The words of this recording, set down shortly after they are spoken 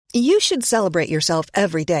You should celebrate yourself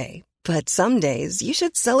every day, but some days you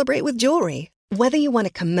should celebrate with jewelry. Whether you want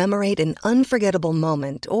to commemorate an unforgettable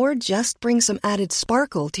moment or just bring some added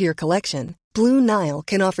sparkle to your collection, Blue Nile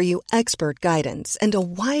can offer you expert guidance and a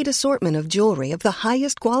wide assortment of jewelry of the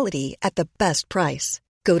highest quality at the best price.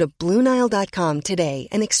 Go to BlueNile.com today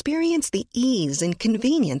and experience the ease and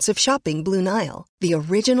convenience of shopping Blue Nile, the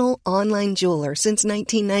original online jeweler since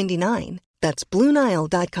 1999. That's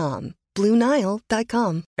BlueNile.com.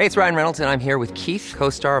 BlueNile.com. Hey, it's Ryan Reynolds, and I'm here with Keith,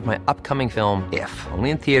 co-star of my upcoming film, If, only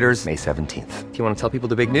in theaters May 17th. Do you want to tell people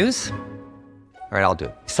the big news? All right, I'll do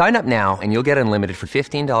it. Sign up now and you'll get unlimited for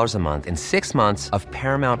 $15 a month and 6 months of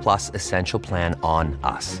Paramount Plus Essential Plan on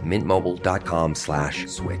us.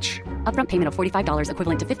 MintMobile.com/switch. Upfront payment of $45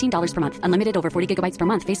 equivalent to $15 per month. Unlimited over 40 gigabytes per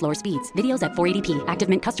month. Face lower speeds. Videos at 480p. Active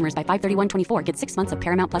Mint customers by 531.24 get 6 months of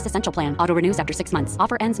Paramount Plus Essential Plan. Auto renews after 6 months.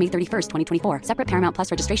 Offer ends May 31st, 2024. Separate Paramount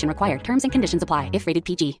Plus registration required. Terms and conditions apply if rated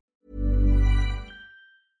PG.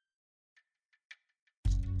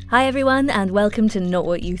 Hi everyone, and welcome to Not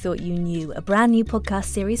What You Thought You Knew, a brand new podcast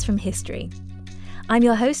series from History. I'm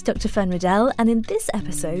your host, Dr. Fern Riddell, and in this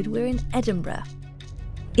episode we're in Edinburgh.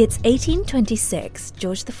 It's 1826,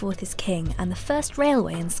 George IV is king, and the first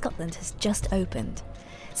railway in Scotland has just opened.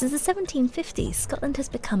 Since the 1750s, Scotland has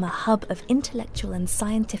become a hub of intellectual and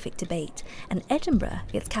scientific debate, and Edinburgh,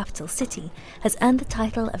 its capital city, has earned the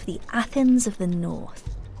title of the Athens of the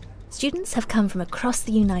North. Students have come from across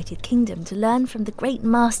the United Kingdom to learn from the great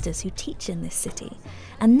masters who teach in this city,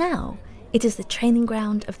 and now it is the training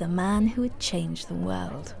ground of the man who would change the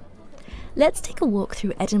world. Let's take a walk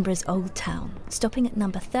through Edinburgh's Old Town, stopping at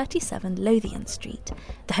number 37 Lothian Street,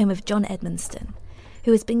 the home of John Edmonston,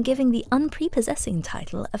 who has been given the unprepossessing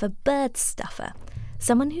title of a bird stuffer,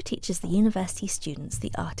 someone who teaches the university students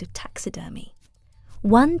the art of taxidermy.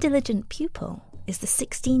 One diligent pupil is the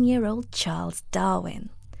 16-year-old Charles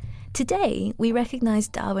Darwin. Today, we recognise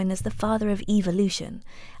Darwin as the father of evolution,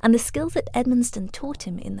 and the skills that Edmonston taught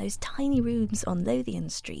him in those tiny rooms on Lothian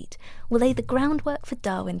Street will lay the groundwork for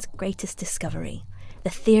Darwin's greatest discovery, the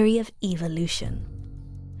theory of evolution.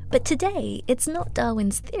 But today, it's not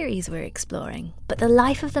Darwin's theories we're exploring, but the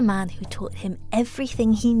life of the man who taught him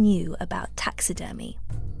everything he knew about taxidermy.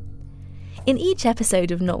 In each episode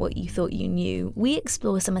of Not What You Thought You Knew, we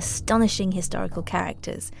explore some astonishing historical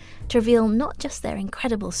characters to reveal not just their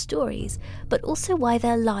incredible stories, but also why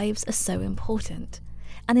their lives are so important.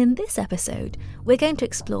 And in this episode, we're going to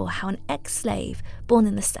explore how an ex-slave born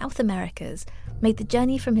in the South Americas made the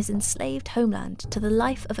journey from his enslaved homeland to the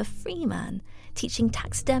life of a free man, teaching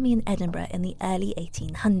taxidermy in Edinburgh in the early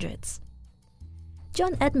 1800s.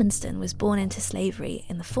 John Edmonston was born into slavery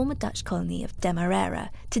in the former Dutch colony of Demerara,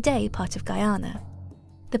 today part of Guyana.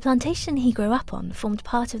 The plantation he grew up on formed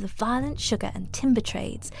part of the violent sugar and timber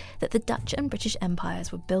trades that the Dutch and British empires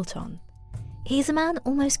were built on. He's a man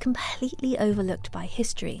almost completely overlooked by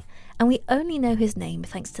history, and we only know his name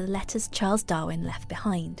thanks to the letters Charles Darwin left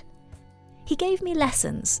behind. "He gave me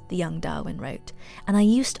lessons," the young Darwin wrote, "and I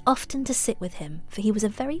used often to sit with him, for he was a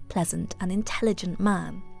very pleasant and intelligent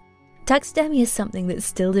man." Taxidermy is something that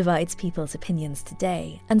still divides people's opinions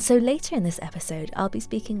today, and so later in this episode I'll be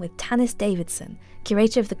speaking with Tanis Davidson,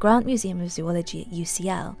 curator of the Grant Museum of Zoology at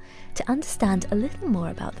UCL, to understand a little more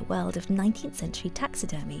about the world of 19th century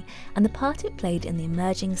taxidermy and the part it played in the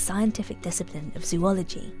emerging scientific discipline of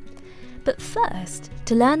zoology. But first,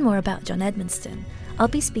 to learn more about John Edmonston, I'll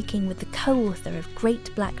be speaking with the co-author of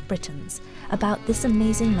Great Black Britons about this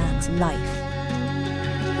amazing man's life.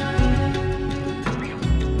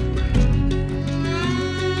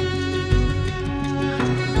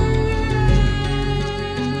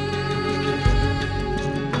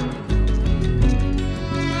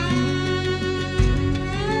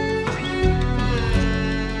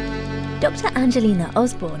 Dr. Angelina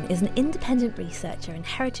Osborne is an independent researcher and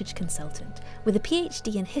heritage consultant with a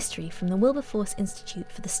PhD in history from the Wilberforce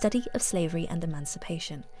Institute for the Study of Slavery and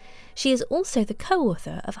Emancipation. She is also the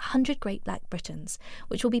co-author of 100 Great Black Britons,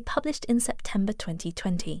 which will be published in September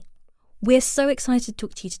 2020. We're so excited to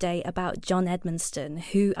talk to you today about John Edmonston,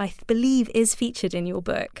 who I believe is featured in your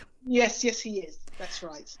book. Yes, he is. That's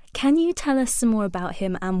right. Can you tell us some more about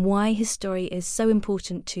him and why his story is so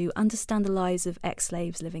important to understand the lives of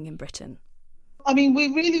ex-slaves living in Britain? I mean, we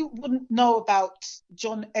really wouldn't know about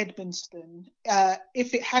John Edmonston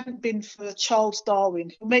if it hadn't been for Charles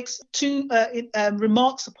Darwin, who makes two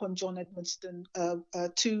remarks upon John Edmonston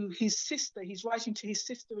to his sister. He's writing to his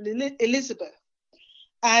sister Elizabeth.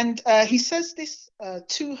 And he says this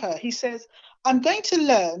to her. He says, "I'm going to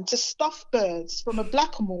learn to stuff birds from a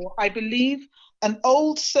blackamoor, I believe, an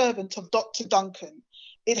old servant of Dr. Duncan.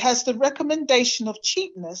 It has the recommendation of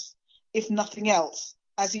cheapness, if nothing else.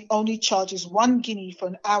 as he only charges 1 guinea for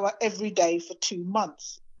an hour every day for 2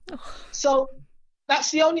 months. So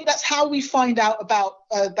that's how we find out about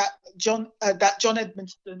that John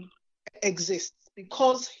Edmonston exists,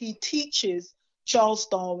 because he teaches Charles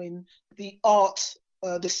Darwin the art,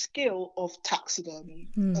 the skill of taxidermy,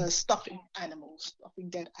 stuffing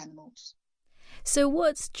dead animals. So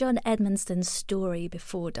what's John Edmonston's story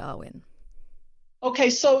before Darwin? Okay,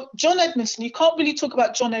 so John Edmonston, you can't really talk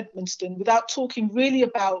about John Edmonston without talking really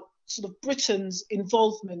about sort of Britain's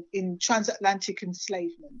involvement in transatlantic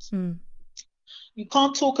enslavement. You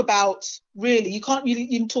can't really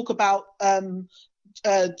even talk about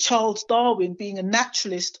Charles Darwin being a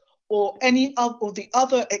naturalist, or any of the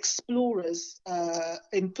other explorers,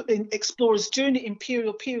 explorers during the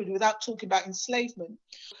imperial period, without talking about enslavement.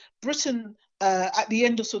 Britain, at the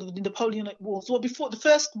end of sort of the Napoleonic Wars, or before the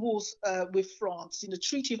first wars with France, in the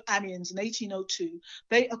Treaty of Amiens in 1802,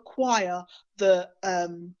 they acquire the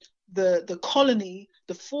colony,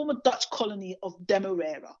 the former Dutch colony of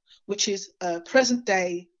Demerara, which is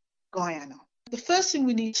present-day Guyana. The first thing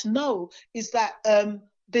we need to know is that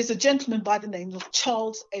there's a gentleman by the name of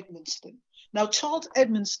Charles Edmonston. Now, Charles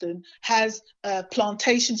Edmonston has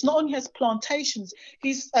plantations. Not only has plantations,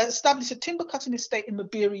 he's established a timber cutting estate in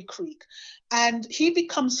Mabiri Creek, and he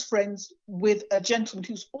becomes friends with a gentleman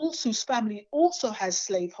whose family also has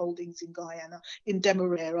slave holdings in Guyana, in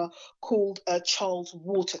Demerara, called Charles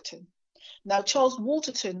Waterton. Now, Charles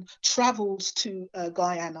Waterton travels to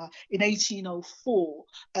Guyana in 1804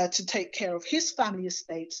 to take care of his family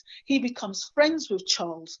estates. He becomes friends with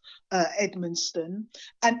Charles Edmonston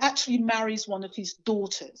and actually marries one of his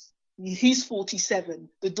daughters. He's 47,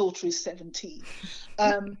 the daughter is 17.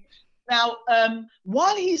 Now,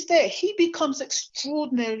 while he's there, he becomes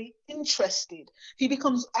extraordinarily interested.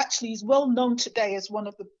 He's well known today as one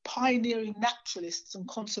of the pioneering naturalists and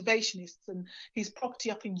conservationists, and his property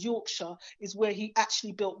up in Yorkshire is where he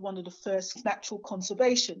actually built one of the first natural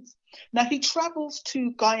conservations. Now, he travels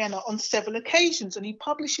to Guyana on several occasions, and he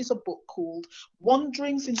publishes a book called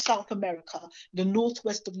Wanderings in South America, the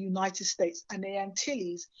Northwest of the United States and the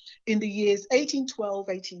Antilles, in the years 1812,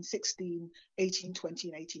 1816, 1820,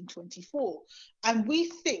 and 1824. And we're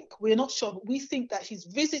not sure, but we think that his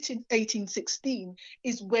visit in 1816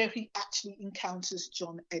 is where he actually encounters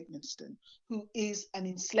John Edmonston, who is an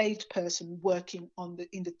enslaved person working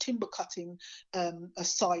in the timber cutting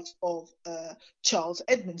site of Charles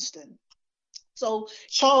Edmonston. So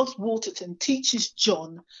Charles Waterton teaches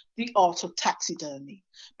John the art of taxidermy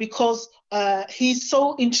because he's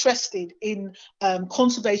so interested in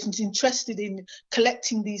conservation, he's interested in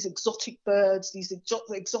collecting these exotic birds, these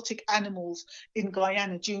exotic animals in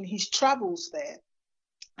Guyana during his travels there.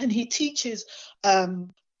 And he teaches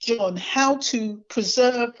John how to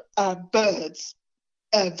preserve birds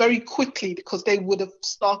very quickly, because they would have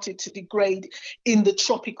started to degrade in the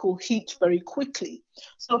tropical heat very quickly.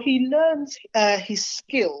 So he learns his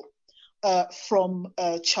skill from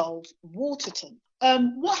Charles Waterton.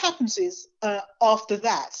 What happens is after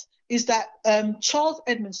that is that Charles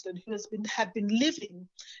Edmonston, who had been living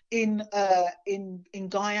in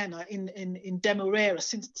Guyana, in Demerara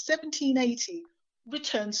since 1780,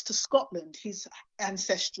 returns to Scotland, his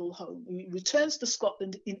ancestral home. He returns to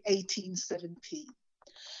Scotland in 1817.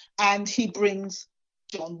 And he brings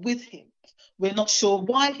John with him. We're not sure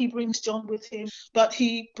why he brings John with him, but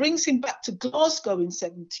he brings him back to Glasgow in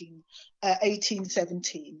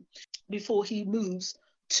 1817, before he moves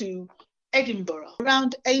to Edinburgh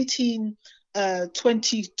around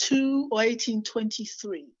 1822 or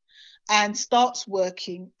 1823, and starts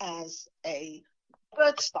working as a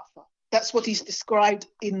bird stuffer. That's what he's described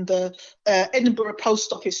in the Edinburgh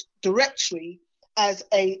Post Office directory as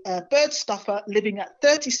a bird stuffer living at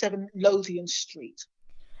 37 Lothian Street.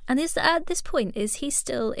 And at this point, is he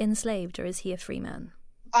still enslaved, or is he a free man?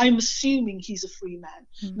 I'm assuming he's a free man.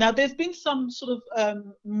 Now, there's been some sort of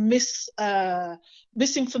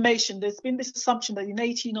misinformation. There's been this assumption that in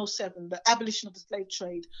 1807, the abolition of the slave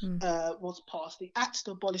trade was passed. The Act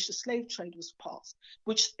to abolish the slave trade was passed,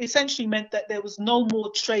 which essentially meant that there was no more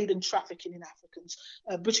trade and trafficking in Africans.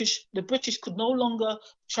 The British could no longer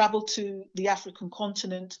travel to the African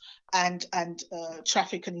continent and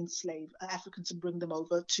traffic and enslave Africans and bring them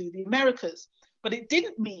over to the Americas. But it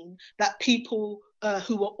didn't mean that people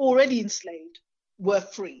who were already enslaved were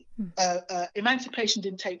free. Emancipation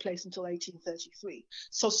didn't take place until 1833.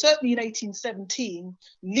 So certainly in 1817,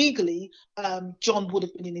 legally, John would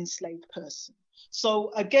have been an enslaved person.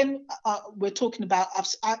 So again, we're talking about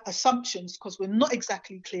assumptions because we're not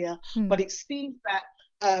exactly clear, but it seems that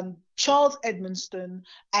Charles Edmonston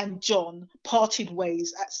and John parted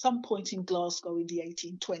ways at some point in Glasgow in the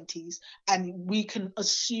 1820s, and we can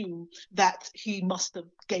assume that he must have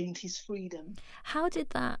gained his freedom. How did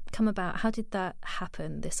that come about? How did that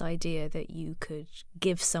happen, this idea that you could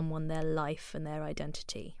give someone their life and their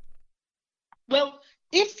identity? Well,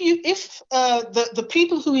 if the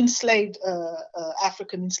people who enslaved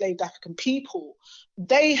enslaved African people,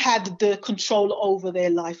 they had the control over their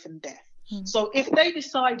life and death. So if they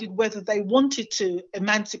decided whether they wanted to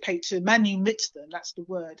emancipate, to manumit them, that's the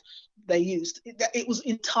word they used, it was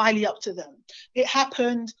entirely up to them. It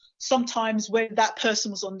happened sometimes when that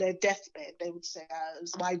person was on their deathbed. They would say,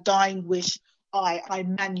 "It's my dying wish, I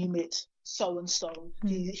manumit so and so.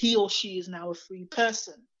 He or she is now a free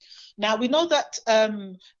person." Now, we know that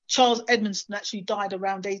Charles Edmonston actually died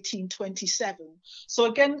around 1827. So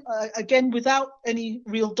again, without any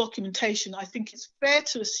real documentation, I think it's fair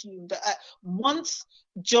to assume that once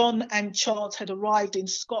John and Charles had arrived in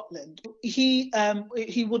Scotland, he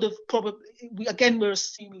would have probably, we're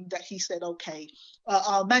assuming that he said, "Okay,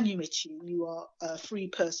 I'll manumit you. You are a free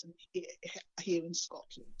person here in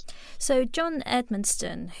Scotland." So John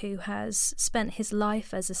Edmonston, who has spent his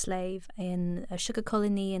life as a slave in a sugar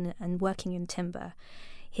colony and working in timber,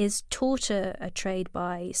 is taught a trade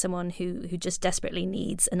by someone who just desperately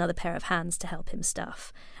needs another pair of hands to help him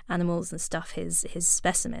stuff animals and stuff his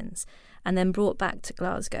specimens, and then brought back to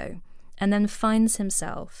Glasgow, and then finds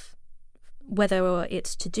himself, whether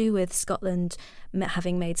it's to do with Scotland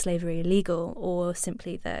having made slavery illegal, or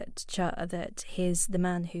simply that the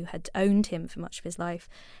man who had owned him for much of his life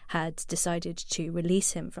had decided to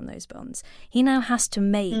release him from those bonds. He now has to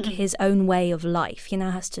make his own way of life. He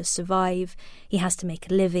now has to survive, he has to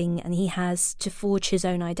make a living, and he has to forge his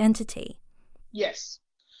own identity. Yes.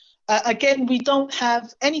 Again, we don't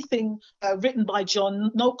have anything written by John,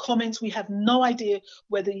 no comments. We have no idea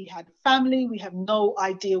whether he had a family. We have no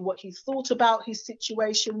idea what he thought about his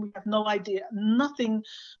situation. We have no idea, nothing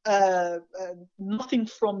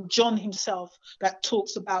from John himself that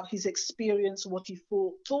talks about his experience, what he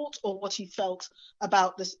thought or what he felt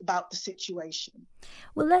about the situation.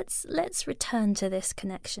 Well, let's return to this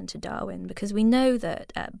connection to Darwin, because we know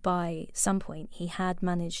that by some point he had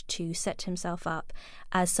managed to set himself up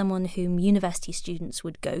as someone whom university students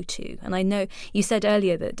would go to. And I know you said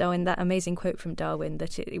earlier that Darwin, that amazing quote from Darwin,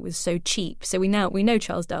 that it was so cheap. So we know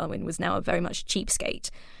Charles Darwin was now a very much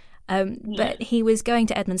cheapskate. But he was going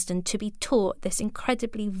to Edmonston to be taught this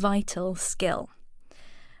incredibly vital skill.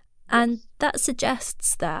 And that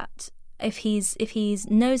suggests that if he's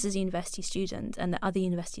knows as a university student and that other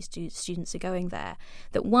university students are going there,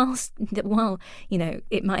 that while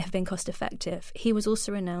it might have been cost effective, he was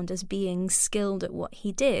also renowned as being skilled at what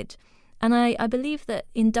he did. And I believe that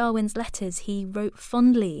in Darwin's letters he wrote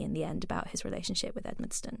fondly in the end about his relationship with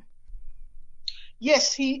Edmonston.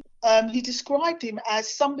 Yes, he described him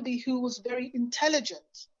as somebody who was very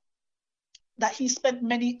intelligent, that he spent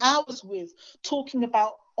many hours with, talking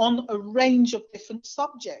about on a range of different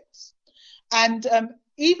subjects. And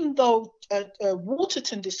even though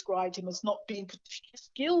Waterton described him as not being particularly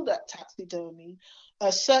skilled at taxidermy,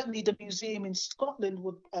 certainly the museum in Scotland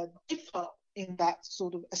would differ in that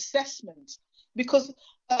sort of assessment, because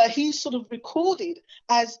he's sort of recorded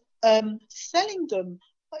as selling them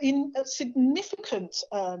in significant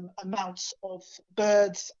amounts of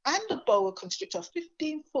birds and a boa constrictor,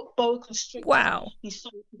 15-foot boa constrictor. Wow. He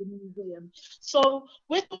sold to the museum. So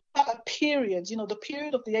we're talking about a period, the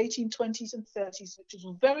period of the 1820s and 30s, which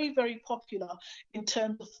was very, very popular in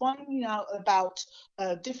terms of finding out about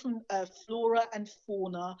different flora and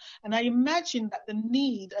fauna. And I imagine that the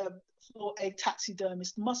need for a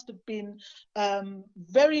taxidermist must have been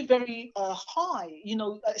very, very high,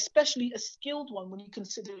 especially a skilled one, when you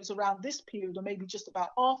consider it was around this period, or maybe just about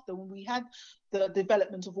after, when we had the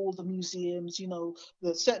development of all the museums,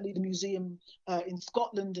 certainly the museum in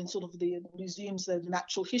Scotland, and sort of the museums, the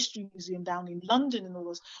Natural History Museum down in London and all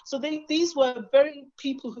those. So these were very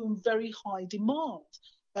people who were in very high demand.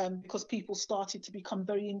 Because people started to become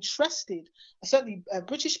very interested, certainly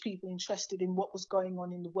British people interested in what was going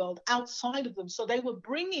on in the world outside of them. So they were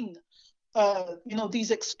bringing,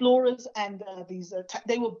 these explorers and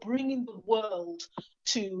they were bringing the world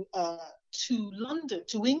to London,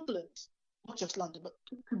 to England, not just London, but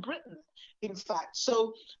to Britain, in fact.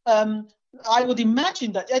 So I would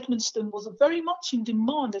imagine that Edmonston was very much in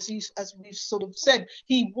demand, as we've sort of said.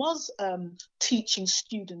 He was teaching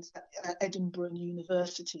students at Edinburgh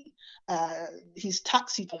University his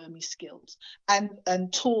taxidermy skills, and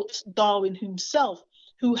taught Darwin himself,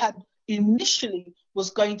 who had initially was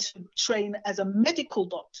going to train as a medical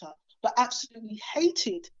doctor, but absolutely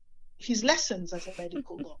hated his lessons as a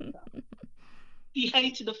medical doctor. He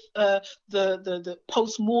hated the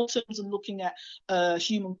post-mortems and looking at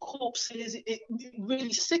human corpses. It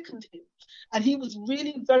really sickened him. And he was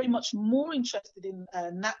really very much more interested in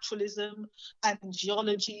naturalism and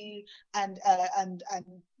geology. And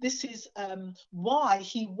this is why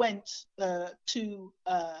he went to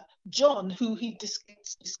John, who he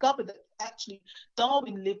discovered that actually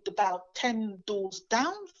Darwin lived about 10 doors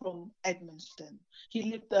down from Edmonstone.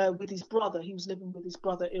 He lived with his brother. He was living with his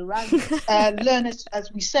brother Erasmus.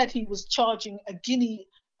 As we said, he was charging a guinea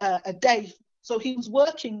a day. So he was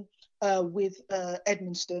working with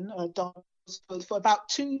Edmonstone, Darwin, for about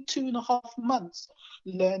two and a half months,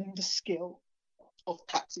 learning the skill of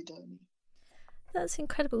taxidermy. That's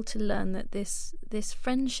incredible to learn that this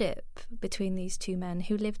friendship between these two men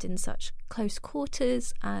who lived in such close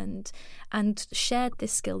quarters and shared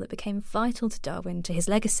this skill that became vital to Darwin, to his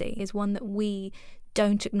legacy, is one that we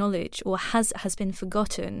don't acknowledge or has been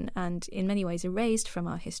forgotten and in many ways erased from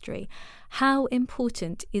our history. How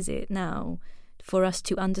important is it now for us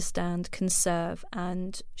to understand, conserve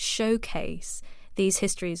and showcase these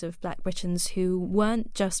histories of Black Britons who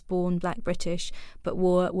weren't just born Black British, but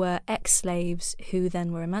were ex-slaves who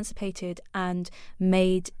then were emancipated and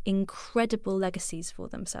made incredible legacies for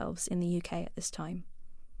themselves in the UK at this time?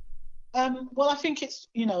 Well, I think it's,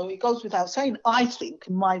 it goes without saying, I think,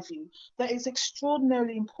 in my view, that it's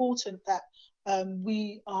extraordinarily important that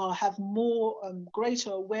we have more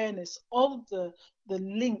greater awareness of the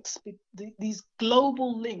links, these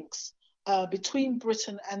global links between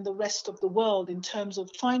Britain and the rest of the world in terms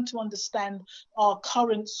of trying to understand our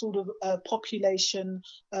current sort of population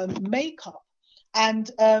makeup.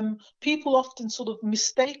 And people often sort of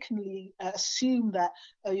mistakenly assume that,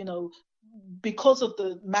 because of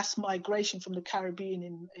the mass migration from the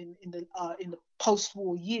Caribbean in the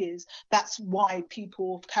post-war years, that's why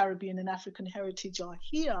people of Caribbean and African heritage are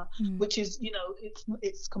here, which is,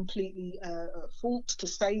 it's completely false to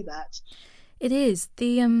say that. It is.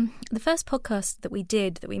 The first podcast that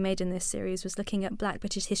we made in this series was looking at Black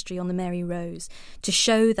British history on the Mary Rose, to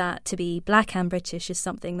show that to be Black and British is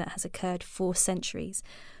something that has occurred for centuries.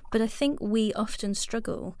 But I think we often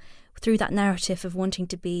struggle through that narrative of wanting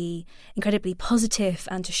to be incredibly positive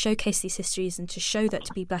and to showcase these histories and to show that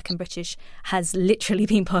to be Black and British has literally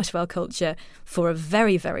been part of our culture for a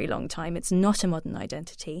very, very long time. It's not a modern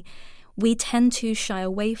identity. We tend to shy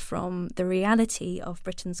away from the reality of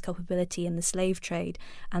Britain's culpability in the slave trade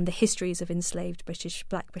and the histories of enslaved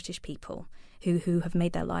Black British people who have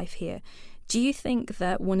made their life here. Do you think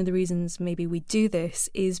that one of the reasons maybe we do this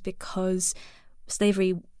is because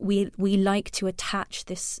slavery, we like to attach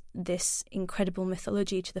this incredible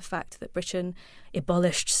mythology to the fact that Britain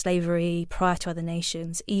abolished slavery prior to other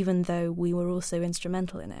nations, even though we were also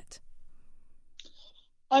instrumental in it?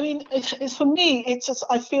 I mean, it's for me, it's just,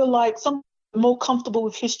 I feel like some more comfortable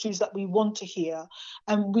with histories that we want to hear.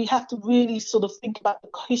 And we have to really sort of think about the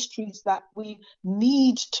histories that we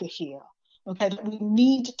need to hear, okay, that we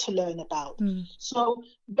need to learn about. So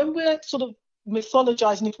when we're sort of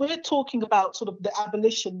mythologizing, if we're talking about sort of the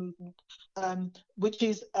abolition movement, which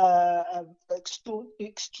is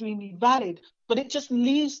extremely valid, but it just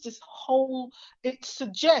leaves this whole, it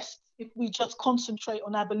suggests, if we just concentrate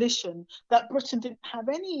on abolition, that Britain didn't have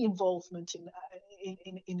any involvement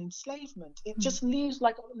in enslavement. It just leaves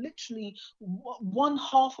like literally one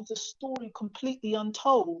half of the story completely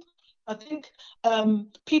untold. I think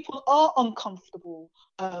people are uncomfortable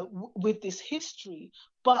with this history,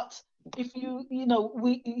 but if you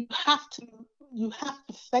have to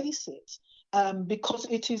face it because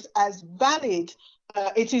it is as valid.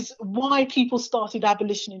 It is why people started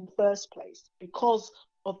abolition in the first place, because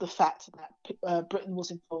of the fact that Britain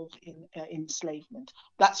was involved in enslavement.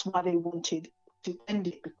 That's why they wanted to end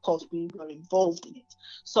it, because we were involved in it.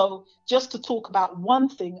 So just to talk about one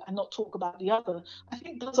thing and not talk about the other, I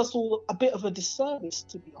think does us all a bit of a disservice,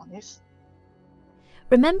 to be honest.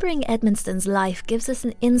 Remembering Edmonstone's life gives us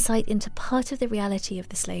an insight into part of the reality of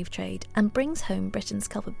the slave trade and brings home Britain's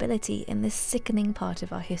culpability in this sickening part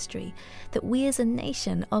of our history that we as a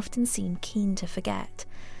nation often seem keen to forget.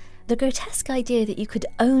 The grotesque idea that you could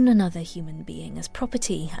own another human being as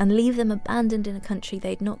property and leave them abandoned in a country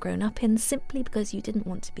they'd not grown up in simply because you didn't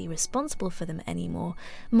want to be responsible for them anymore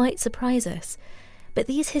might surprise us. But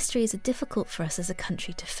these histories are difficult for us as a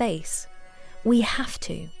country to face. We have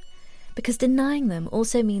to, because denying them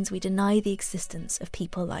also means we deny the existence of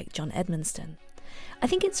people like John Edmonstone. I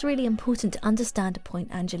think it's really important to understand a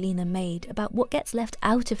point Angelina made about what gets left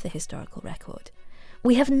out of the historical record.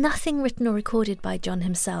 We have nothing written or recorded by John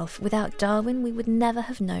himself. Without Darwin, we would never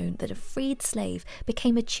have known that a freed slave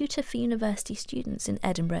became a tutor for university students in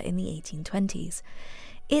Edinburgh in the 1820s.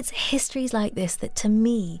 It's histories like this that, to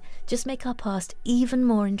me, just make our past even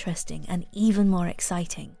more interesting and even more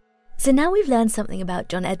exciting. So now we've learned something about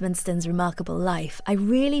John Edmonston's remarkable life, I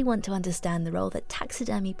really want to understand the role that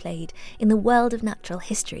taxidermy played in the world of natural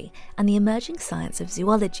history and the emerging science of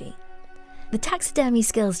zoology. The taxidermy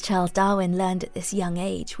skills Charles Darwin learned at this young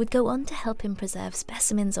age would go on to help him preserve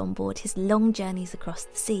specimens on board his long journeys across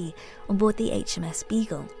the sea on board the HMS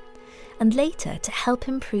Beagle, and later to help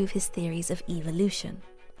him prove his theories of evolution.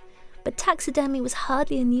 But taxidermy was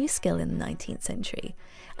hardly a new skill in the 19th century,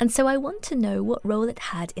 and so I want to know what role it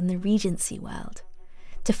had in the Regency world.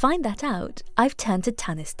 To find that out, I've turned to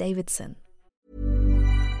Tanis Davidson.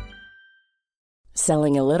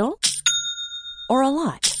 Selling a little or a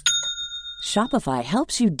lot? Shopify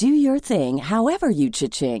helps you do your thing however you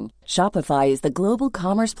cha-ching. Shopify is the global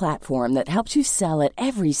commerce platform that helps you sell at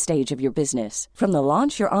every stage of your business. From the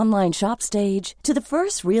launch your online shop stage to the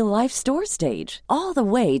first real-life store stage, all the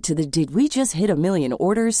way to the did we just hit a million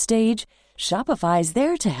orders stage. Shopify is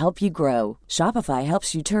there to help you grow. Shopify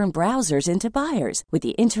helps you turn browsers into buyers with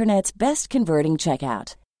the internet's best converting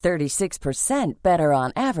checkout. 36% better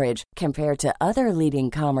on average compared to other leading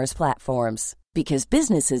commerce platforms. Because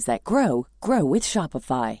businesses that grow, grow with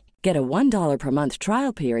Shopify. Get a $1 per month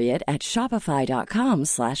trial period at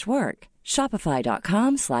shopify.com/work.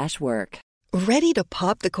 Shopify.com/work. Ready to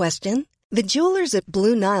pop the question? The jewelers at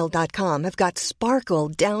BlueNile.com have got sparkle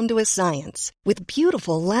down to a science with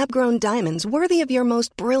beautiful lab-grown diamonds worthy of your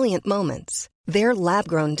most brilliant moments. Their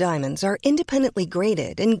lab-grown diamonds are independently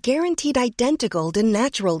graded and guaranteed identical to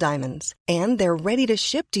natural diamonds, and they're ready to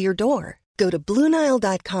ship to your door. Go to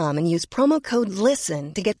BlueNile.com and use promo code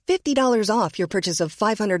LISTEN to get $50 off your purchase of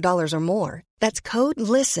 $500 or more. That's code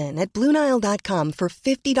LISTEN at BlueNile.com for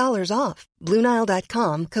 $50 off.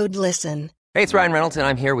 BlueNile.com, code LISTEN. Hey, it's Ryan Reynolds, and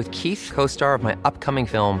I'm here with Keith, co-star of my upcoming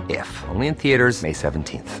film, If, only in theaters May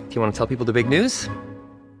 17th. Do you want to tell people the big news?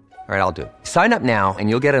 All right, I'll do it. Sign up now and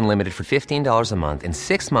you'll get unlimited for $15 a month and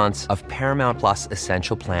 6 months of Paramount Plus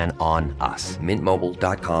Essential Plan on us.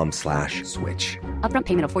 MintMobile.com/switch. Upfront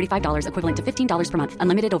payment of $45 equivalent to $15 per month.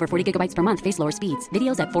 Unlimited over 40 gigabytes per month. Face lower speeds.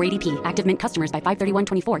 Videos at 480p. Active Mint customers by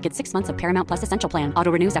 531.24 get 6 months of Paramount Plus Essential Plan. Auto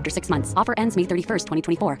renews after 6 months. Offer ends May 31st,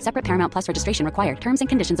 2024. Separate Paramount Plus registration required. Terms and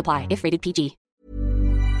conditions apply if rated PG.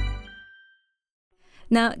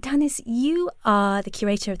 Now, Tanis, you are the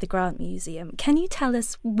curator of the Grant Museum. Can you tell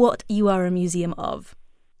us what you are a museum of?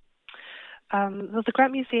 Well, the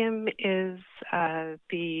Grant Museum is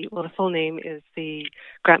the full name is the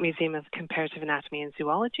Grant Museum of Comparative Anatomy and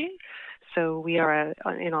Zoology. So we are,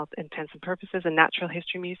 in all intents and purposes, a natural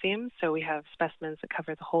history museum. So we have specimens that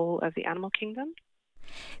cover the whole of the animal kingdom.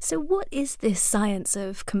 So what is this science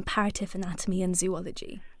of comparative anatomy and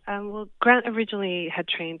zoology? Well, Grant originally had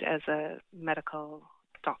trained as a medical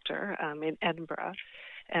doctor in Edinburgh,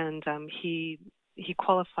 and he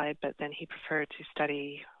qualified, but then he preferred to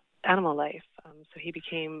study animal life. So he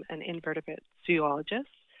became an invertebrate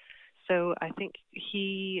zoologist. So I think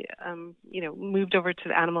he, moved over to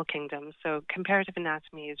the animal kingdom. So comparative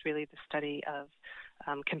anatomy is really the study of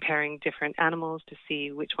comparing different animals to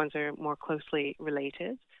see which ones are more closely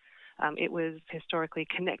related. It was historically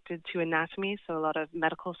connected to anatomy, so a lot of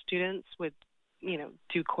medical students would,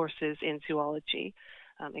 do courses in zoology.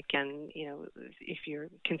 Again, if you're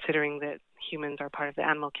considering that humans are part of the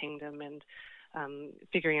animal kingdom and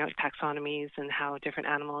figuring out taxonomies and how different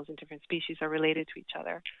animals and different species are related to each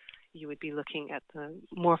other, you would be looking at the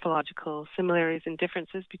morphological similarities and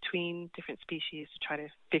differences between different species to try to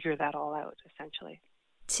figure that all out, essentially.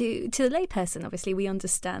 To the layperson, obviously, we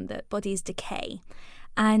understand that bodies decay.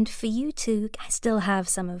 And for you to still have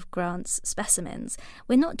some of Grant's specimens,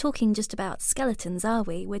 we're not talking just about skeletons, are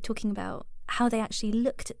we? We're talking about how they actually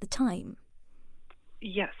looked at the time.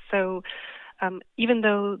 Yes. So even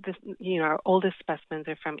though our oldest specimens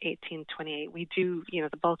are from 1828, we do, the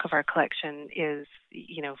bulk of our collection is,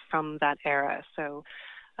 from that era. So,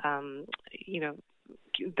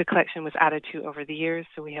 the collection was added to over the years.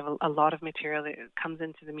 So we have a lot of material that comes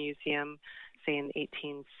into the museum, say in the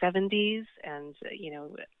 1870s, and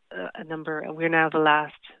a number. We're now the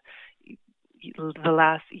last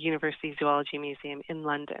university zoology museum in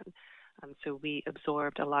London. So we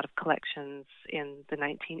absorbed a lot of collections in the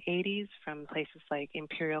 1980s from places like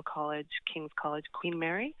Imperial College, King's College, Queen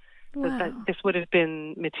Mary. Wow. So this would have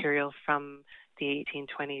been material from the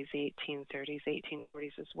 1820s, the 1830s,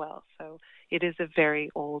 1840s as well. So it is a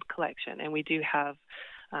very old collection. And we do have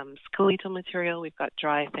skeletal material. We've got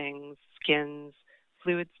dry things, skins,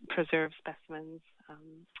 fluid preserved specimens.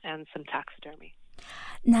 and some taxidermy.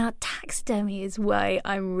 Now, taxidermy is why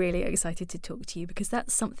I'm really excited to talk to you, because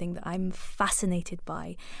that's something that I'm fascinated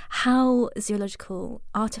by. How zoological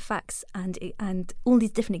artifacts and all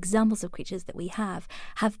these different examples of creatures that we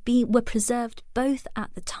were preserved both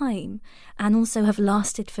at the time and also have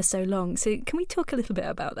lasted for so long. So can we talk a little bit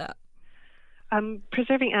about that?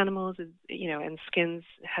 Preserving animals, and skins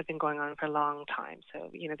had been going on for a long time.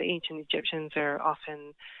 So, the ancient Egyptians are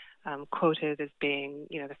often quoted as being,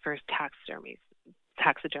 the first taxidermists.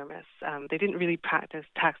 They didn't really practice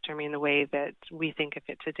taxidermy in the way that we think of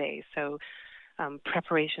it today. So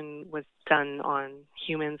preparation was done on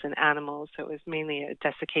humans and animals. So it was mainly a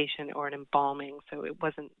desiccation or an embalming. So it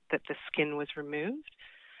wasn't that the skin was removed.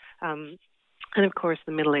 And of course,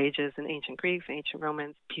 the Middle Ages and ancient Greeks, ancient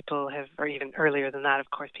Romans, people have, or even earlier than that, of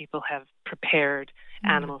course, people have prepared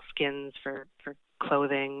animal skins for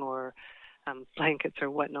clothing or blankets or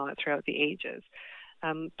whatnot throughout the ages.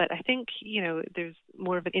 But I think, there's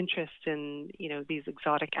more of an interest in, these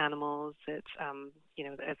exotic animals that,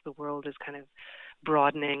 as the world is kind of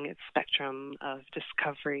broadening its spectrum of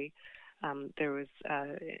discovery, there was,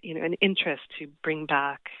 an interest to bring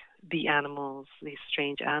back the animals, these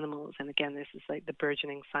strange animals. And again, this is like the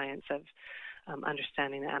burgeoning science of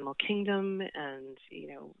understanding the animal kingdom and,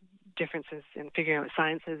 differences in figuring out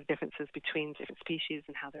sciences, differences between different species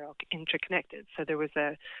and how they're all interconnected. So there was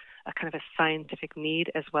a kind of a scientific need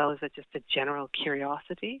as well as just a general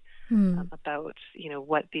curiosity about,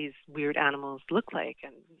 what these weird animals look like.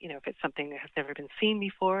 And, if it's something that has never been seen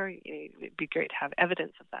before, it'd be great to have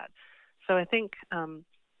evidence of that. So I think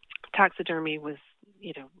taxidermy was,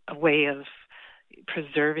 a way of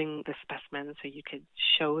preserving the specimens so you could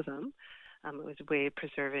show them. It was a way of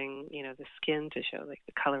preserving, the skin to show like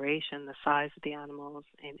the coloration, the size of the animals,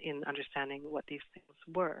 and in understanding what these things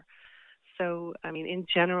were. So, in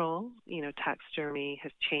general, taxidermy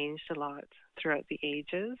has changed a lot throughout the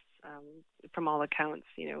ages. From all accounts,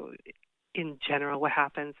 in general, what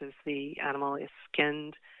happens is the animal is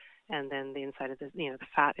skinned, and then the inside of the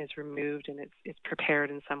fat is removed, and it's prepared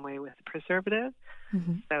in some way with a preservative.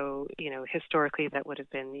 Mm-hmm. So, historically that would have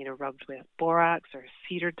been, rubbed with borax or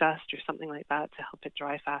cedar dust or something like that to help it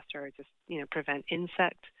dry faster or just, prevent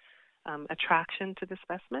insect attraction to the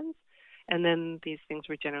specimens. And then these things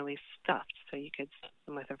were generally stuffed, so you could stuff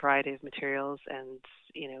them with a variety of materials, and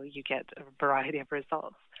you get a variety of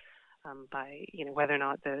results by whether or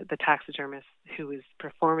not the taxidermist who was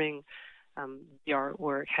performing the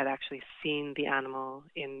artwork had actually seen the animal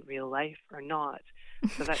in real life or not.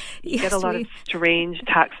 So that you get a lot of strange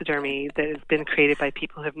taxidermy that has been created by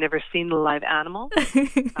people who have never seen the live animal.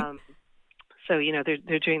 So,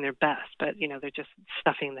 they're doing their best, but, they're just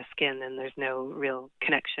stuffing the skin and there's no real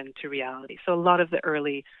connection to reality. So a lot of the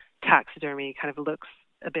early taxidermy kind of looks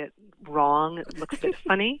a bit wrong, it looks a bit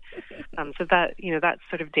funny. So that, that's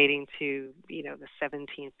sort of dating to, the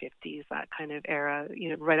 1750s, that kind of era,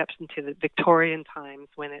 right up into the Victorian times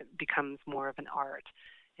when it becomes more of an art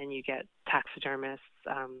and you get taxidermists,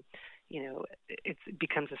 it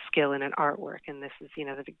becomes a skill in an artwork. And this is,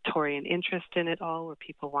 the Victorian interest in it all, where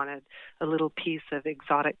people wanted a little piece of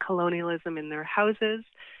exotic colonialism in their houses.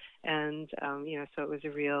 And, so it was a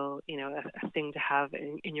real, a thing to have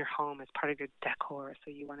in your home as part of your decor.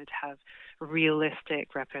 So you wanted to have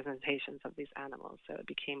realistic representations of these animals. So it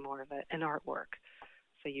became more of an artwork.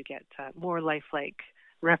 So you get more lifelike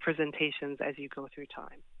representations as you go through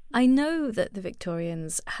time. I know that the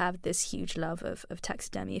Victorians have this huge love of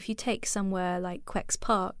taxidermy. If you take somewhere like Quecks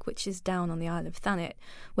Park, which is down on the Isle of Thanet,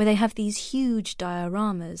 where they have these huge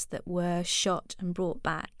dioramas that were shot and brought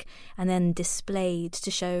back and then displayed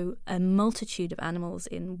to show a multitude of animals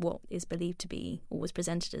in what is believed to be or was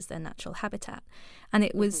presented as their natural habitat. And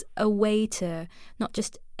it was a way to not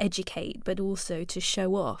just educate, but also to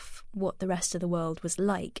show off what the rest of the world was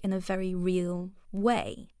like in a very real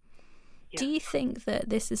way. Yeah. Do you think that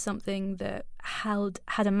this is something that had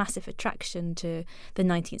a massive attraction to the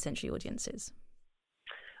 19th century audiences?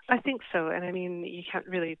 I think so. And you can't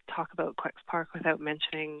really talk about Quecks Park without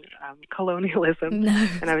mentioning colonialism. No.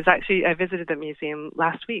 And I visited the museum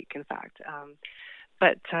last week, in fact.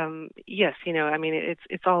 But yes,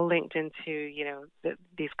 it's all linked into,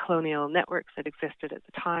 these colonial networks that existed at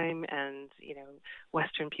the time and,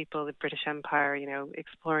 Western people, the British Empire,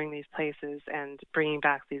 exploring these places and bringing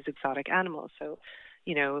back these exotic animals. So,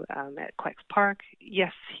 at Quecks Park,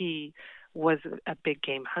 yes, he was a big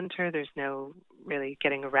game hunter. There's no really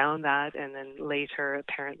getting around that. And then later,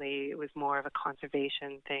 apparently, it was more of a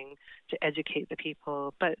conservation thing to educate the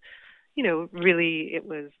people. But, really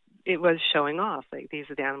it was showing off, like, these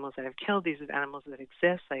are the animals that I've killed, these are the animals that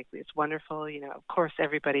exist, like, it's wonderful. Of course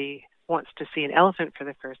everybody wants to see an elephant for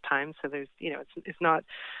the first time. So there's, it's not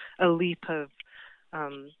a leap of,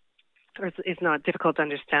 or it's not difficult to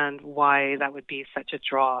understand why that would be such a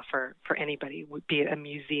draw for anybody, be it a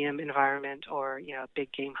museum environment or, a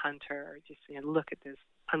big game hunter, or just, look at this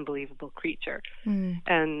unbelievable creature.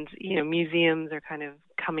 And, museums are kind of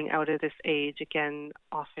coming out of this age, again,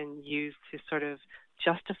 often used to sort of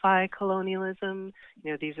justify colonialism.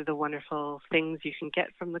 These are the wonderful things you can get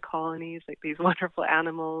from the colonies, like these wonderful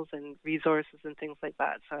animals and resources and things like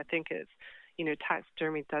that. So I think it's,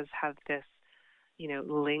 taxidermy does have this,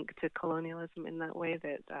 link to colonialism in that way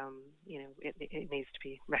that, it needs to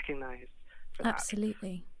be recognized for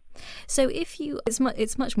Absolutely. So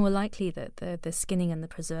it's much more likely that the skinning and the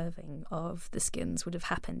preserving of the skins would have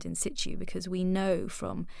happened in situ, because we know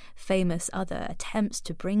from famous other attempts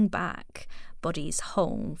to bring back bodies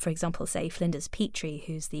whole, for example, say Flinders Petrie,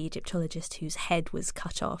 who's the Egyptologist whose head was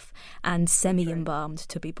cut off and semi-embalmed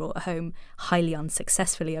to be brought home highly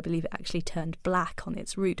unsuccessfully. I believe it actually turned black on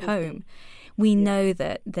its route home. We know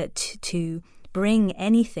that to bring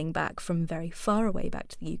anything back from very far away back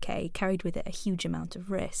to the UK carried with it a huge amount of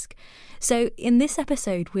risk. So in this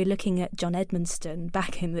episode, we're looking at John Edmonstone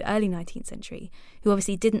back in the early 19th century, who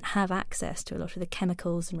obviously didn't have access to a lot of the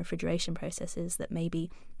chemicals and refrigeration processes that maybe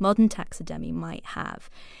modern taxidermy might have.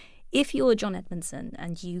 If you're John Edmonstone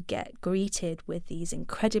and you get greeted with these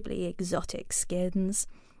incredibly exotic skins,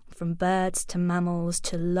 from birds to mammals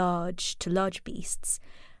to large beasts,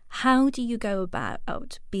 how do you go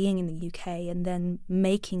about being in the UK and then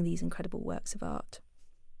making these incredible works of art?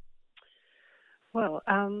 Well,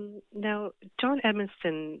 now, John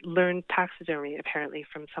Edmonstone learned taxidermy apparently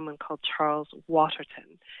from someone called Charles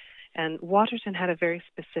Waterton. And Waterton had a very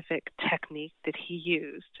specific technique that he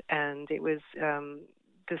used, and it was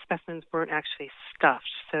the specimens weren't actually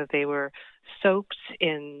stuffed, so they were soaked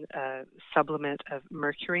in a sublimate of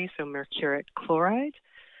mercury, so mercuric chloride.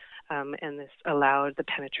 And this allowed the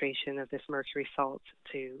penetration of this mercury salt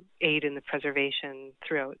to aid in the preservation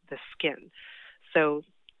throughout the skin. So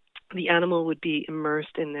the animal would be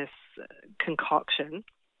immersed in this concoction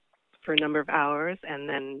for a number of hours, and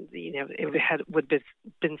then it would have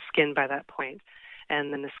been skinned by that point.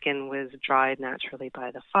 And then the skin was dried naturally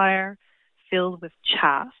by the fire, filled with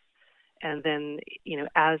chaff, and then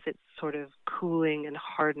as it's sort of cooling and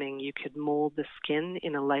hardening, you could mold the skin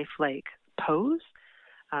in a lifelike pose.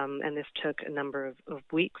 And this took a number of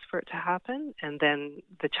weeks for it to happen, and then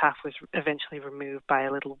the chaff was eventually removed by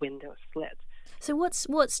a little window slit. So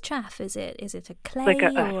what's chaff? Is it a clay like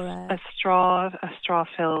or a straw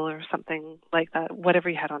fill or something like that? Whatever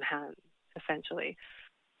you had on hand, essentially.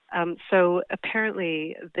 So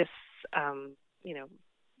apparently, this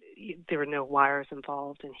there were no wires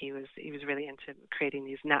involved, and he was really into creating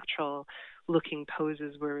these natural looking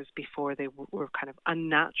poses, whereas before they were kind of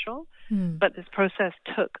unnatural. But this process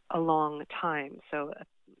took a long time, so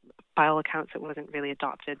by all accounts it wasn't really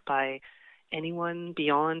adopted by anyone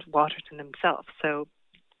beyond Waterton himself. So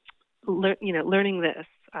learning this,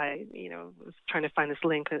 I was trying to find this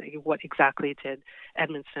link. What exactly did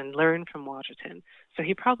Edmonstone learn from Waterton? So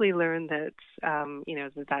he probably learned that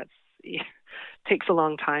that's takes a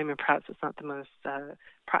long time, and perhaps it's not the most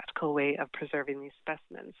practical way of preserving these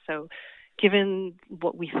specimens. So given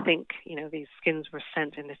what we think, these skins were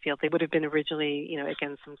sent in the field, they would have been originally,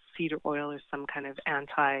 again, some cedar oil or some kind of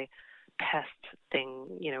anti-pest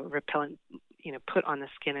thing, repellent, put on the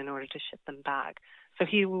skin in order to ship them back. So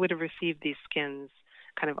he would have received these skins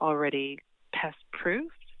kind of already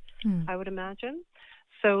pest-proofed, I would imagine.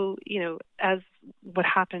 So, as what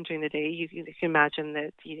happened during the day, you can imagine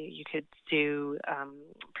that, you could do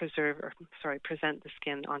present the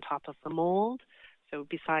skin on top of the mold. So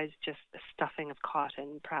besides just the stuffing of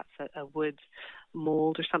cotton, perhaps a wood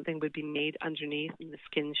mold or something would be made underneath and the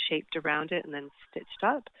skin shaped around it and then stitched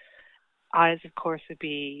up. Eyes, of course, would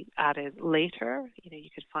be added later. You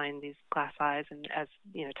could find these glass eyes, and as,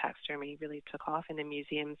 taxidermy really took off in the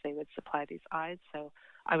museums, they would supply these eyes. So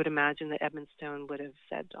I would imagine that Edmonstone would have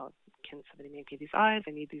said, can somebody make me these eyes?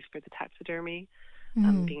 I need these for the taxidermy.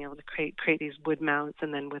 Being able to create these wood mounts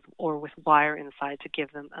and then with wire inside to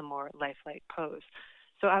give them a more lifelike pose.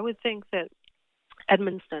 So I would think that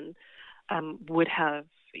Edmonstone would have,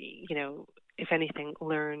 if anything,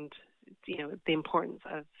 learned, the importance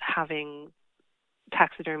of having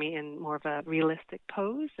taxidermy in more of a realistic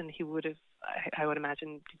pose, and he would have, I would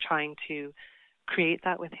imagine, trying to create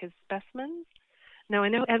that with his specimens. Now, I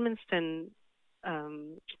know Edmonstone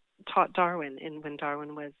taught Darwin when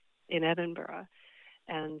Darwin was in Edinburgh,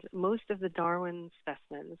 and most of the Darwin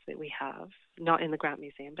specimens that we have, not in the Grant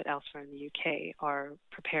Museum but elsewhere in the UK, are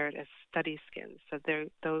prepared as study skins. So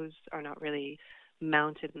those are not really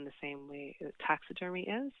mounted in the same way that taxidermy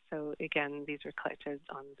is. So again, these were collected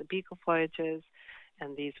on the beagle voyages,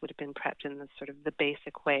 and these would have been prepped in the sort of the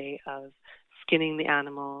basic way of skinning the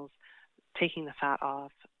animals, taking the fat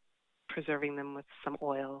off, preserving them with some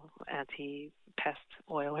oil, anti-pest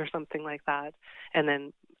oil or something like that, and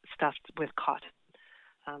then stuffed with cotton.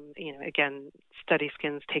 Again, study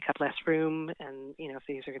skins take up less room, and, if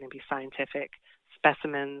these are going to be scientific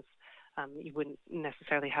specimens, you wouldn't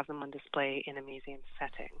necessarily have them on display in a museum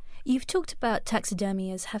setting. You've talked about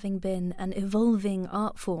taxidermy as having been an evolving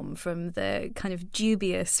art form from the kind of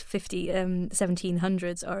dubious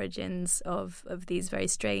 1700s origins of these very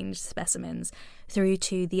strange specimens through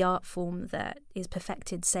to the art form that is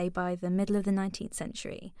perfected, say, by the middle of the 19th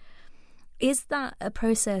century. Is that a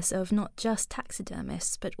process of not just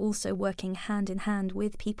taxidermists, but also working hand in hand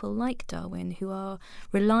with people like Darwin, who are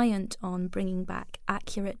reliant on bringing back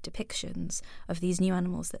accurate depictions of these new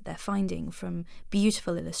animals that they're finding, from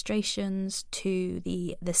beautiful illustrations to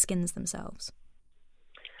the skins themselves?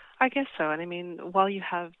 I guess so. And I mean, while you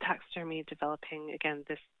have taxidermy developing, again,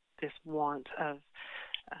 this want of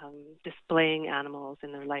displaying animals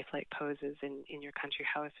in their lifelike poses in your country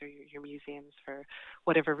house or your museums for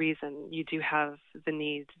whatever reason, you do have the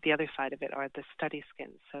need, the other side of it are the study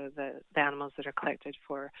skins, so the animals that are collected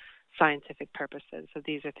for scientific purposes. So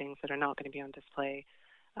these are things that are not going to be on display.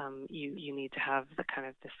 You need to have the kind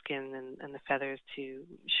of the skin and the feathers to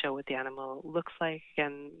show what the animal looks like.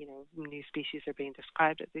 Again, new species are being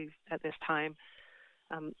described at this time.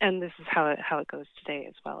 And this is how it goes today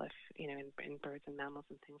as well, if in birds and mammals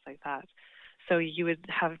and things like that. So you would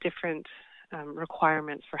have different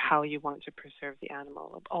requirements for how you want to preserve the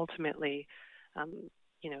animal. Ultimately,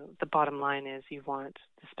 the bottom line is you want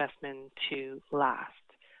the specimen to last,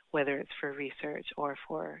 whether it's for research or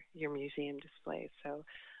for your museum display. So,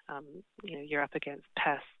 you're up against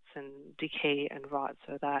pests and decay and rot,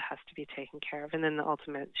 so that has to be taken care of. And then the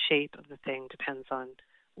ultimate shape of the thing depends on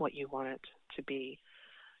what you want it to be.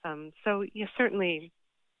 So, certainly,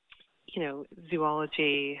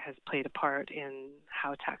 zoology has played a part in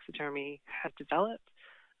how taxidermy has developed,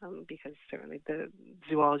 because certainly the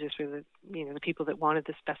zoologists were the people that wanted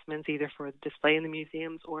the specimens either for display in the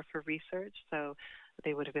museums or for research. So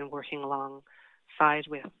they would have been working alongside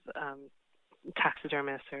with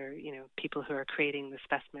taxidermists or, people who are creating the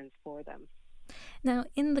specimens for them. Now,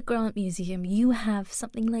 in the Grant Museum, you have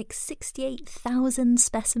something like 68,000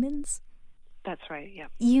 specimens? That's right, yeah.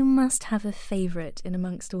 You must have a favourite in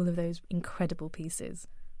amongst all of those incredible pieces.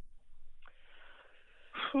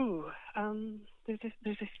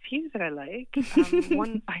 There's a few that I like.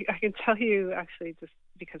 One I can tell you, actually, just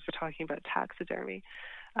because we're talking about taxidermy.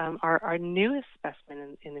 Our newest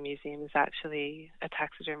specimen in the museum is actually a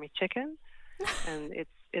taxidermy chicken, and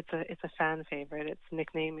it's a fan favorite. Its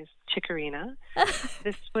nickname is Chickarina.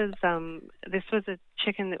 This was a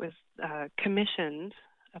chicken that was commissioned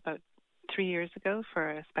about 3 years ago for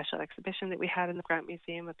a special exhibition that we had in the Grant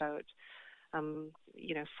Museum about,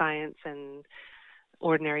 science and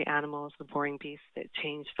ordinary animals, the boring beasts that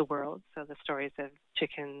changed the world. So the stories of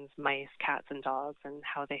chickens, mice, cats, and dogs, and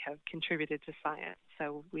how they have contributed to science.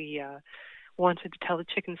 So we wanted to tell the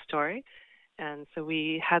chicken story, and so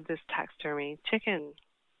we had this taxidermy chicken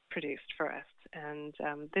produced for us. And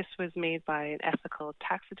this was made by an ethical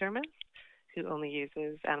taxidermist who only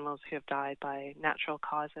uses animals who have died by natural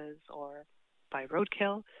causes or by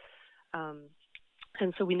roadkill.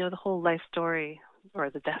 And so we know the whole life story or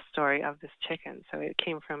the death story of this chicken. So it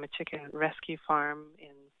came from a chicken rescue farm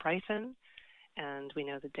in Brighton, and we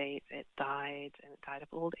know the date it died, and it died of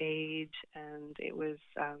old age, and it was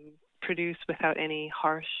produced without any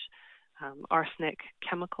harsh arsenic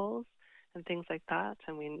chemicals and things like that.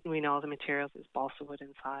 And we know all the materials is balsa wood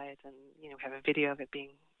inside, and we have a video of it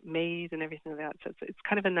being made and everything like that. So it's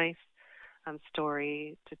kind of a nice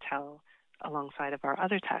story to tell alongside of our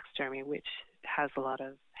other taxidermy, which has a lot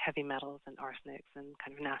of heavy metals and arsenics and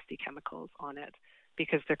kind of nasty chemicals on it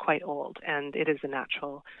because they're quite old, and it is a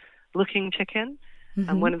natural looking chicken.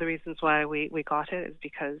 And one of the reasons why we got it is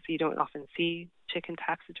because you don't often see chicken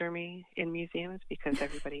taxidermy in museums because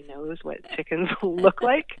everybody knows what chickens look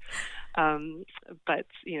like. But,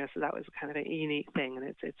 so that was kind of a unique thing,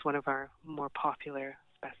 and it's one of our more popular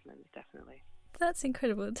specimens, definitely. That's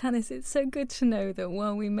incredible. Tanis, it's so good to know that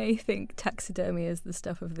while we may think taxidermy is the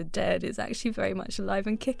stuff of the dead, it's actually very much alive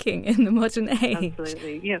and kicking in the modern age.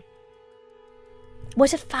 Absolutely, yes.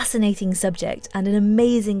 What a fascinating subject and an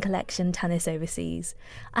amazing collection Tanis oversees.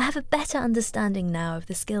 I have a better understanding now of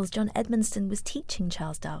the skills John Edmonston was teaching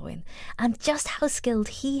Charles Darwin, and just how skilled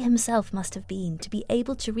he himself must have been to be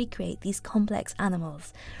able to recreate these complex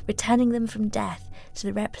animals, returning them from death to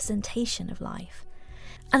the representation of life.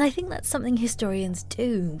 And I think that's something historians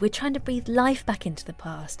do. We're trying to breathe life back into the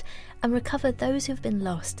past and recover those who've been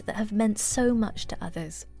lost that have meant so much to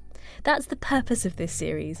others. That's the purpose of this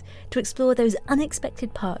series, to explore those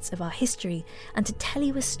unexpected parts of our history and to tell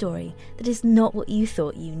you a story that is not what you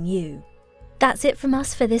thought you knew. That's it from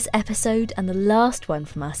us for this episode, and the last one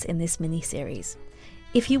from us in this mini-series.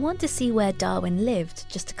 If you want to see where Darwin lived,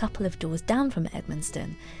 just a couple of doors down from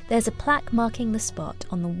Edmundston, there's a plaque marking the spot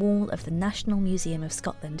on the wall of the National Museum of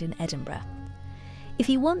Scotland in Edinburgh. If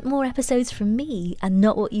you want more episodes from me and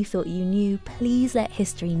not what you thought you knew, please let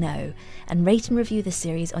history know and rate and review the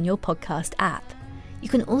series on your podcast app. You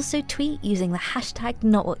can also tweet using the hashtag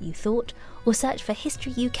NotWhatYouThought or search for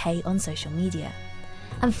History UK on social media.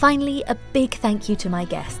 And finally, a big thank you to my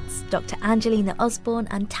guests, Dr. Angelina Osborne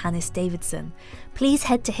and Tanis Davidson. Please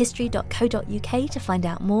head to history.co.uk to find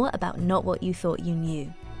out more about Not What You Thought You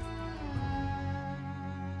Knew.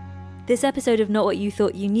 This episode of Not What You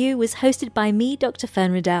Thought You Knew was hosted by me, Dr.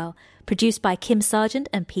 Fern Riddell, produced by Kim Sargent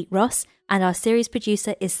and Pete Ross, and our series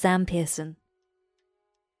producer is Sam Pearson.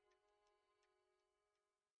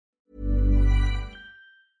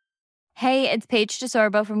 Hey, it's Paige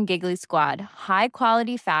DeSorbo from Giggly Squad. High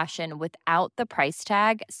quality fashion without the price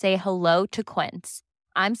tag. Say hello to Quince.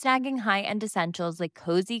 I'm snagging high-end essentials like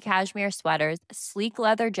cozy cashmere sweaters, sleek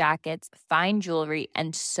leather jackets, fine jewelry,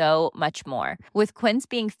 and so much more. With Quince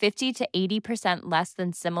being 50 to 80% less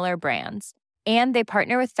than similar brands. And they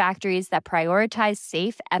partner with factories that prioritize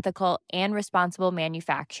safe, ethical, and responsible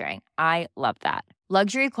manufacturing. I love that.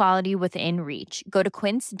 Luxury quality within reach. Go to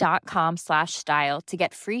quince.com/style to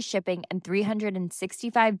get free shipping and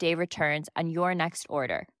 365-day returns on your next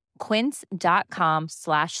order.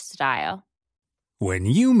 Quince.com/style. When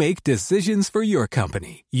you make decisions for your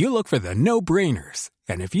company, you look for the no-brainers.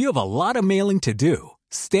 And if you have a lot of mailing to do,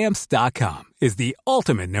 Stamps.com is the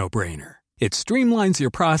ultimate no-brainer. It streamlines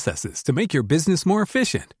your processes to make your business more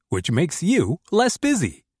efficient, which makes you less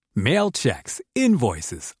busy. Mail checks,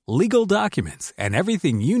 invoices, legal documents, and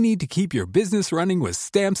everything you need to keep your business running with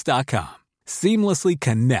Stamps.com. Seamlessly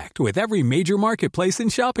connect with every major marketplace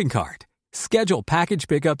and shopping cart. Schedule package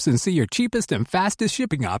pickups and see your cheapest and fastest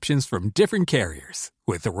shipping options from different carriers.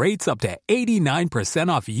 With rates up to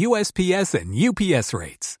 89% off USPS and UPS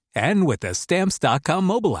rates. And with the Stamps.com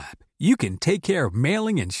mobile app, you can take care of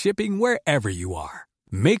mailing and shipping wherever you are.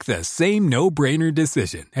 Make the same no-brainer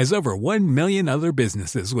decision as over 1 million other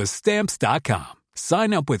businesses with Stamps.com.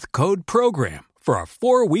 Sign up with code PROGRAM for a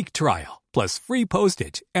 4-week trial, plus free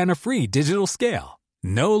postage and a free digital scale.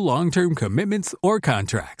 No long-term commitments or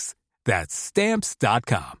contracts. That's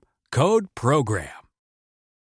Stamps.com. Code PROGRAM.